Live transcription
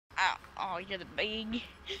Oh, you're the bang.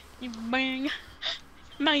 You bang.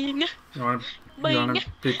 Bang. You wanna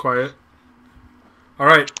be quiet?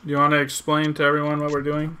 Alright, do you wanna explain to everyone what we're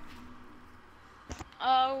doing?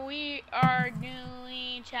 We are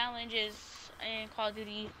doing challenges in Call of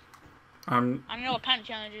Duty. I don't know what kind of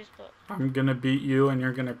challenges, but I'm gonna beat you and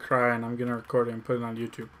you're gonna cry and I'm gonna record it and put it on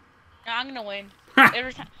YouTube. no, I'm gonna win.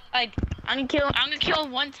 Every time, like, I'm gonna kill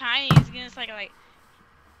him one time, he's gonna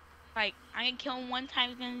I'm gonna kill him one time,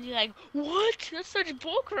 he's gonna be like, what? That's such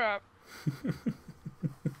bullcrap.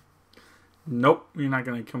 Nope, you're not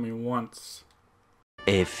gonna kill me once.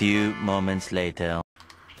 A few moments later.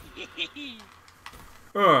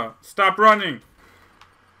 Stop running!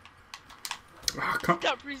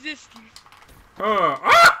 Stop resisting.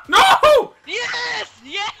 No! Yes!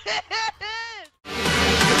 Yes!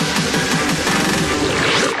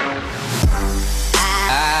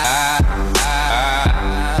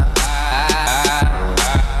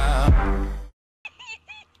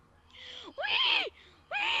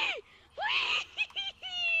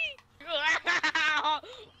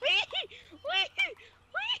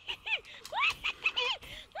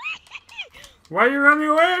 Why are you running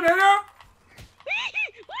away, Daniel?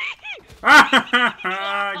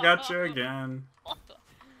 I got you again.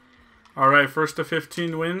 Alright, first to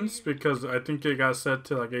 15 wins because I think it got set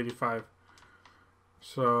to like 85.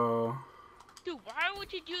 So... Dude, why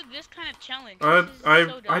would you do this kind of challenge? I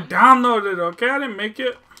downloaded it, okay? I didn't make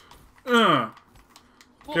it. Well,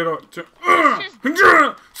 get out.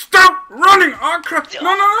 Stop running! Oh, crap.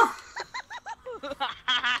 No.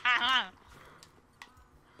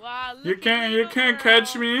 Wow, you can't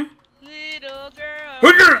catch me. Little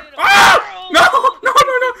girl. Ah! No!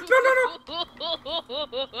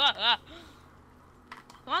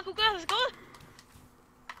 Come on, Kuka, let's go.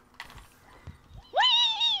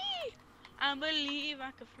 Whee! I believe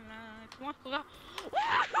I can fly. Come on, Kuka.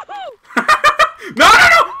 No!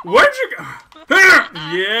 Where'd you go?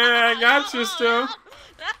 Yeah, I got you still.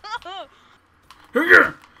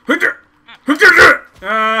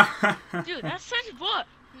 Dude, that's such butt.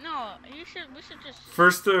 No, we should just...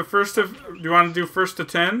 First to, you want to do first to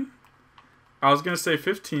 10? I was going to say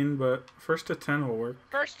 15, but first to 10 will work.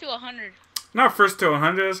 First to 100. Not first to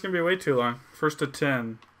 100, that's going to be way too long. First to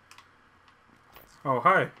 10. Oh,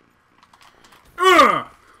 hi.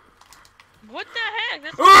 What the heck?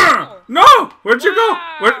 That's cool. No! Where'd you go?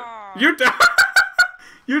 You died?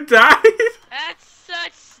 You died? That's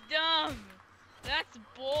such dumb. That's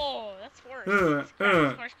bull. That's worse.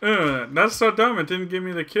 That's so dumb. It didn't give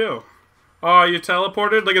me the kill. Oh, you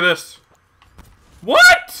teleported? Look at this.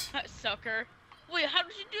 What? That sucker. Wait, how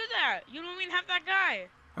did you do that? You don't even have that guy.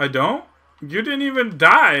 I don't? You didn't even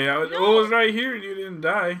die. No. It was right here. You didn't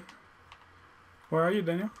die. Where are you,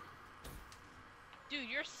 Daniel? Dude,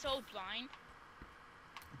 you're so blind.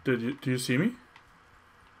 Do you see me?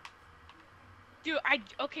 Dude,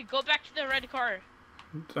 okay, go back to the red car.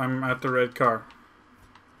 I'm at the red car.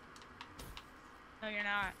 No, you're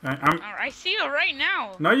not. I see you right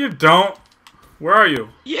now. No, you don't. Where are you?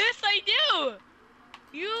 Yes, I do.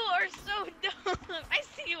 You are so dumb. I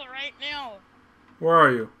see you right now. Where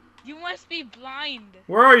are you? You must be blind.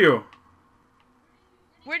 Where are you?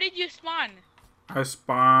 Where did you spawn? I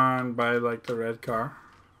spawned by like the red car.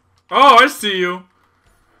 Oh, I see you.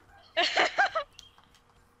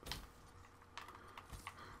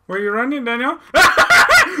 Where are you running, Daniel?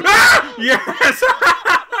 Yes!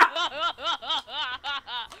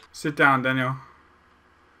 Sit down, Daniel.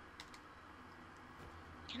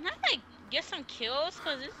 Can I, like, get some kills?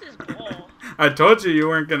 Because this is bull. I told you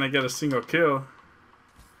weren't going to get a single kill.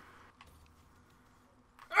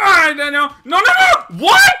 Alright, Daniel. No!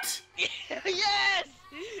 What? Yes!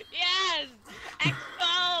 Yes!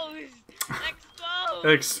 Exposed!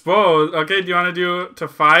 Exposed. Okay, do you want to do to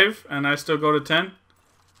 5 and I still go to 10?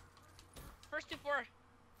 First to 4.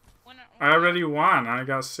 I already won. I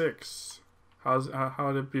got 6. How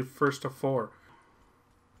did it be first to 4?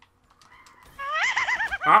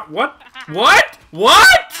 What?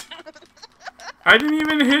 What? I didn't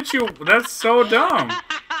even hit you. That's so dumb.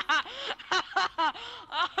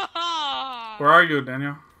 Where are you,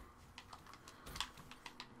 Daniel?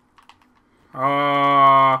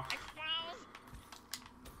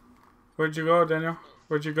 Where'd you go, Daniel?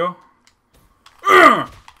 Where'd you go?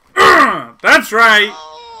 That's right.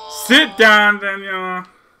 Sit down, Daniel.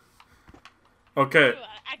 Okay.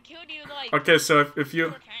 I killed you like. Okay, so if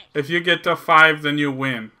you get to 5, then you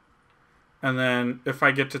win, and then if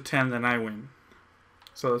I get to 10, then I win.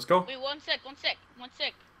 So let's go. Wait, one sec.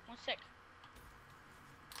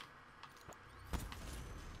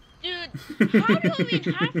 Dude, how do you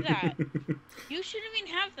even have that? You shouldn't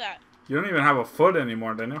even have that. You don't even have a foot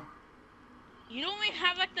anymore, Daniel. You don't even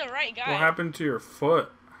have like the right guy. What happened to your foot?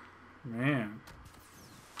 Man.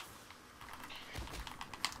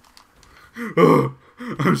 Oh,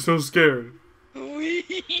 I'm so scared.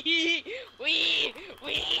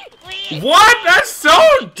 What? That's so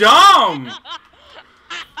dumb.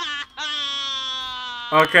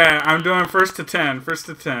 Okay, I'm doing first to 10. First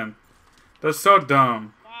to 10. That's so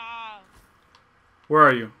dumb. Wow. Where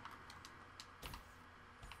are you?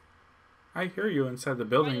 I hear you inside the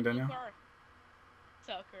building, Daniel.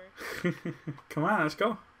 Sucker. Come on, let's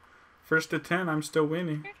go. First to 10, I'm still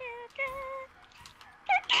winning.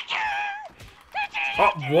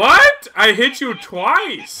 Oh, what? I hit you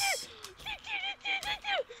twice.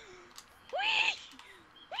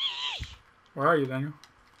 Where are you, Daniel?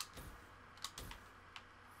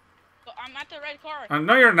 I'm at the red car.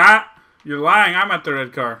 No, you're not. You're lying. I'm at the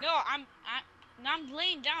red car. No, I'm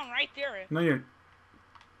laying down right there. No,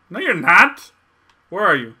 you're not. Where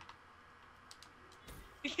are you?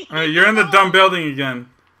 You're in the dumb building again.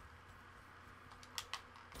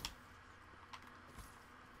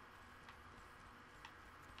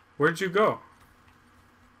 Where'd you go?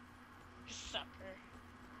 Sucker.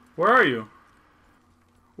 Where are you?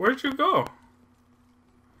 Where'd you go?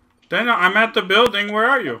 Daniel, I'm at the building. Where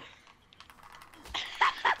are you?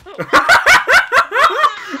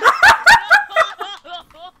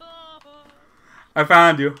 I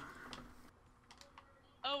found you.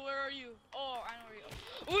 Oh, where are you? Oh, I know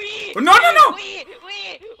where you are. No, no, no! Wait.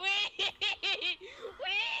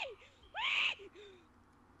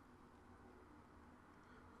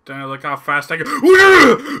 Daniel, look how fast I go.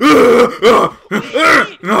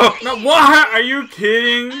 No, no, what? Are you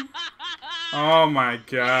kidding? Oh my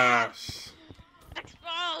gosh.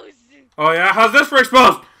 Exposed. Oh yeah, how's this for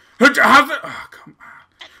exposed? How's it? Oh, come on.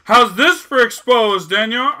 How's this for exposed,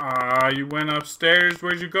 Daniel? You went upstairs.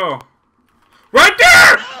 Where'd you go? Right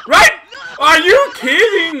there! Right? Are you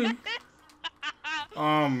kidding?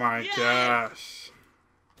 Oh my gosh.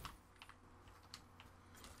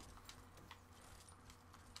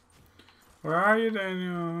 Where are you,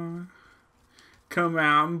 Daniel? Come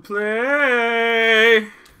out and play.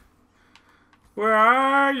 Where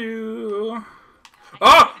are you?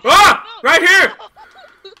 Oh! Ah! Right here!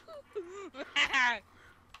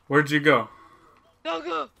 Where'd you go?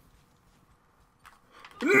 Go.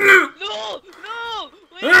 No!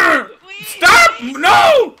 No! Wait! Stop!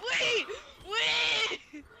 No! Wait!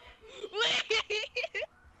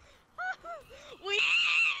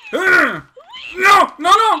 No!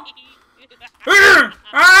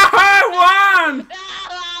 I won!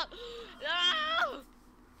 No!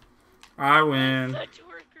 I win. Such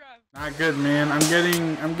work, Not good, man.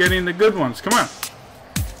 I'm getting the good ones. Come on.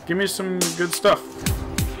 Give me some good stuff.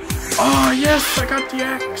 Oh, yes, I got the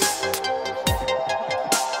axe.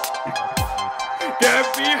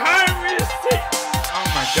 Get behind me!